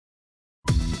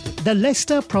The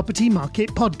Leicester Property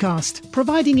Market Podcast,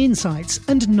 providing insights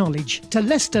and knowledge to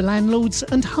Leicester landlords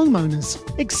and homeowners,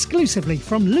 exclusively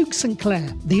from Luke St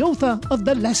Clair, the author of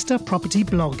the Leicester Property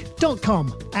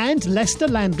Blog.com and Leicester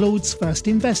Landlords First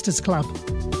Investors Club.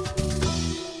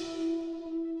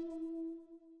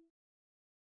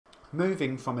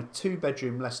 Moving from a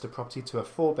 2-bedroom Leicester property to a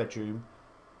 4-bedroom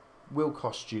will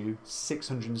cost you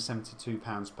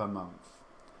 £672 per month.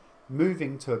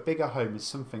 Moving to a bigger home is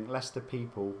something Leicester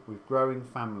people with growing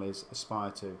families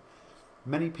aspire to.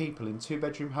 Many people in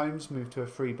 2-bedroom homes move to a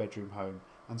 3-bedroom home,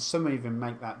 and some even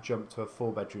make that jump to a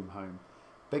 4-bedroom home.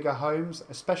 Bigger homes,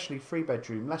 especially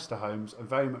 3-bedroom Leicester homes, are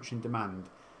very much in demand,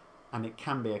 and it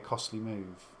can be a costly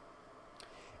move.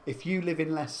 If you live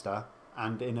in Leicester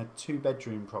and in a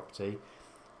 2-bedroom property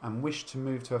and wish to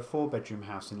move to a 4-bedroom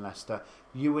house in Leicester,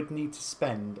 you would need to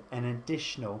spend an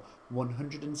additional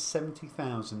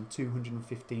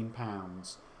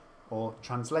 £170,215, or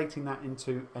translating that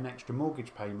into an extra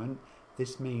mortgage payment,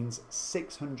 this means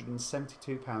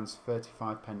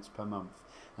 £672.35 per month,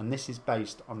 and this is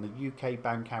based on the UK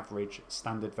Bank average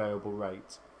standard variable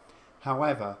rate.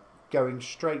 However, going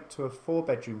straight to a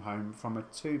 4-bedroom home from a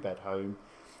 2-bed home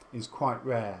is quite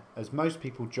rare, as most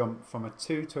people jump from a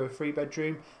 2 to a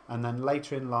 3-bedroom and then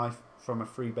later in life from a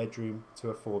 3-bedroom to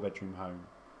a 4-bedroom home.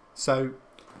 So,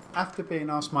 after being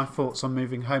asked my thoughts on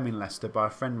moving home in Leicester by a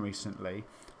friend recently,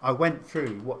 I went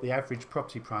through what the average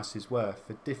property prices were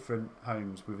for different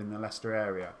homes within the Leicester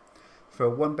area. For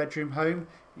a 1-bedroom home,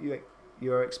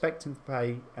 you're expecting to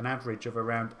pay an average of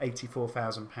around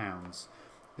 £84,000.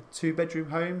 A 2-bedroom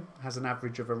home has an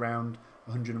average of around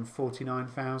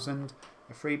 £149,000.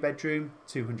 A 3-bedroom,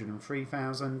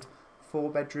 £203,000,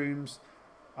 4 bedrooms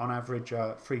on average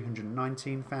are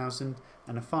 £319,000,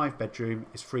 and a 5-bedroom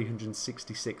is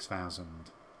 £366,000.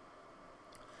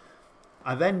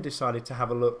 I then decided to have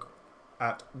a look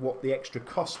at what the extra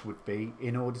cost would be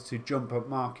in order to jump up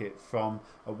market from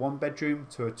a 1-bedroom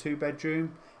to a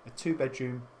 2-bedroom, a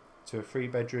 2-bedroom to a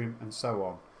 3-bedroom, and so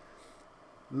on.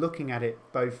 Looking at it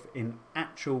both in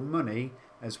actual money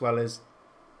as well as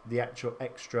the actual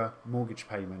extra mortgage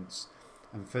payments,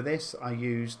 and for this I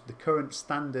used the current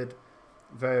standard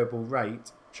variable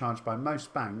rate charged by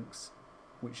most banks,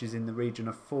 which is in the region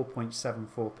of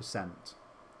 4.74%.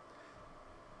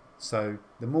 So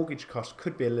the mortgage cost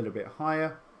could be a little bit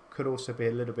higher, could also be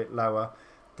a little bit lower,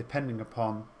 depending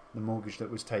upon the mortgage that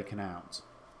was taken out.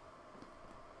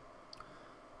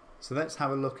 So let's have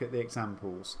a look at the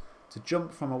examples. To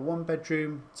jump from a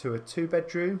 1-bedroom to a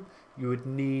 2-bedroom, you would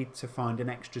need to find an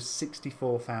extra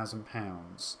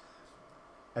 £64,000.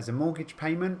 As a mortgage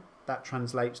payment, that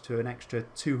translates to an extra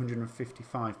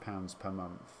 £255 per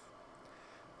month.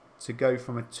 To go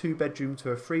from a 2-bedroom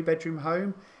to a 3-bedroom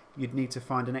home, you'd need to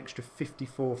find an extra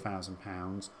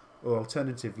 £54,000, or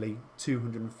alternatively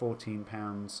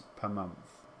 £214 per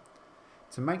month.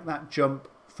 To make that jump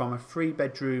from a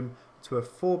 3-bedroom to a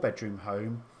 4-bedroom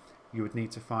home, you would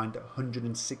need to find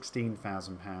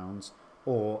 £116,000,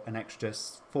 or an extra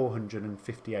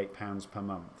 £458 per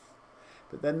month.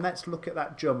 But then let's look at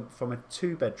that jump from a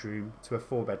 2-bedroom to a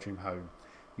 4-bedroom home.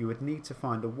 You would need to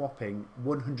find a whopping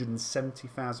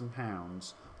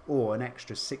 £170,000, or an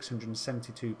extra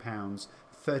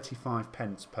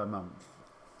 £672.35 per month.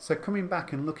 So coming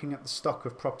back and looking at the stock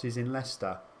of properties in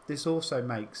Leicester, this also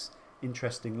makes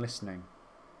interesting listening.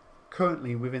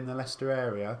 Currently within the Leicester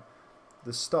area,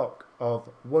 the stock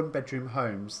of 1-bedroom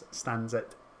homes stands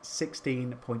at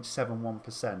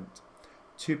 16.71%,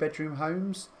 2-bedroom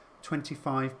homes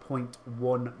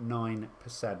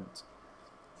 25.19%,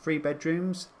 3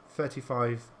 bedrooms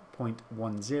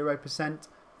 35.10%,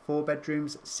 4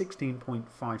 bedrooms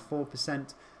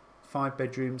 16.54%, 5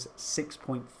 bedrooms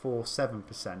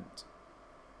 6.47%.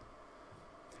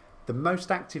 The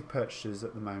most active purchasers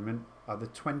at the moment are the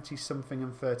 20-something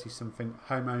and 30-something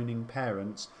home-owning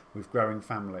parents with growing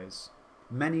families.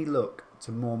 Many look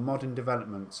to more modern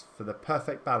developments for the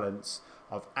perfect balance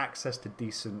of access to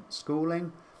decent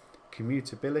schooling,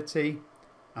 commutability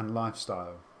and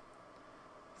lifestyle.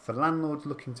 For landlords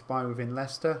looking to buy within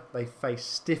Leicester, they face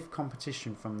stiff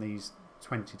competition from these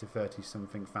 20 to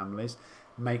 30-something families,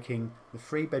 making the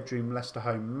 3-bedroom Leicester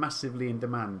home massively in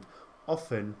demand,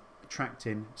 often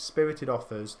attracting spirited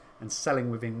offers and selling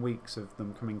within weeks of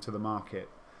them coming to the market.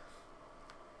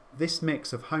 This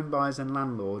mix of home buyers and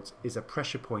landlords is a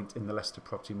pressure point in the Leicester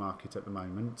property market at the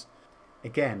moment.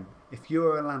 Again, if you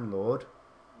are a landlord,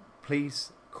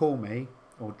 please call me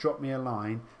or drop me a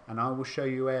line and I will show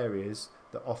you areas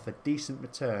that offer decent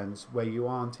returns where you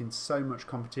aren't in so much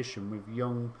competition with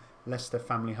young Leicester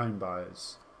family home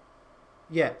buyers.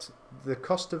 Yet, the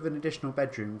cost of an additional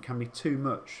bedroom can be too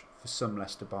much for some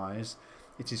Leicester buyers.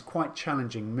 It is quite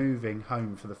challenging moving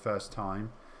home for the first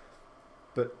time,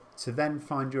 but to then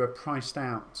find you are priced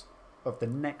out of the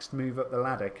next move up the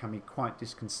ladder can be quite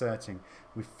disconcerting,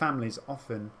 with families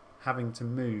often having to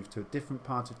move to a different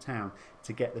part of town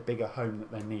to get the bigger home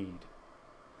that they need.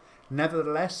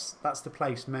 Nevertheless, that's the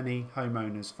place many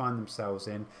homeowners find themselves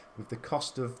in, with the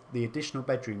cost of the additional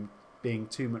bedroom being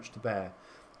too much to bear.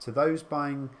 To those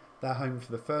buying their home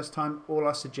for the first time, all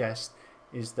I suggest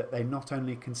is that they not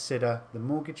only consider the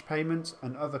mortgage payments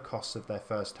and other costs of their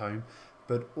first home,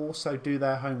 but also do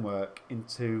their homework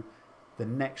into the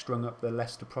next rung up the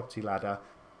Leicester property ladder.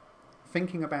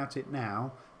 Thinking about it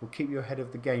now will keep you ahead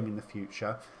of the game in the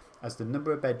future, as the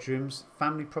number of bedrooms,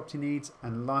 family property needs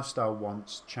and lifestyle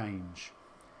wants change.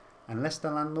 And Leicester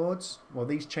landlords, well,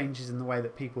 these changes in the way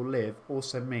that people live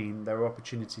also mean there are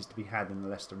opportunities to be had in the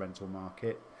Leicester rental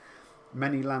market.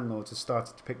 Many landlords have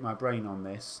started to pick my brain on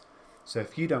this, so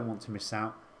if you don't want to miss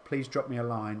out, please drop me a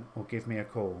line or give me a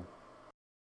call.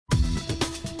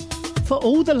 For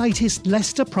all the latest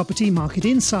Leicester property market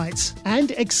insights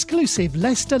and exclusive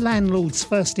Leicester Landlords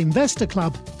First Investor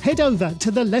Club, head over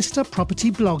to the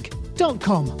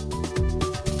LeicesterPropertyBlog.com.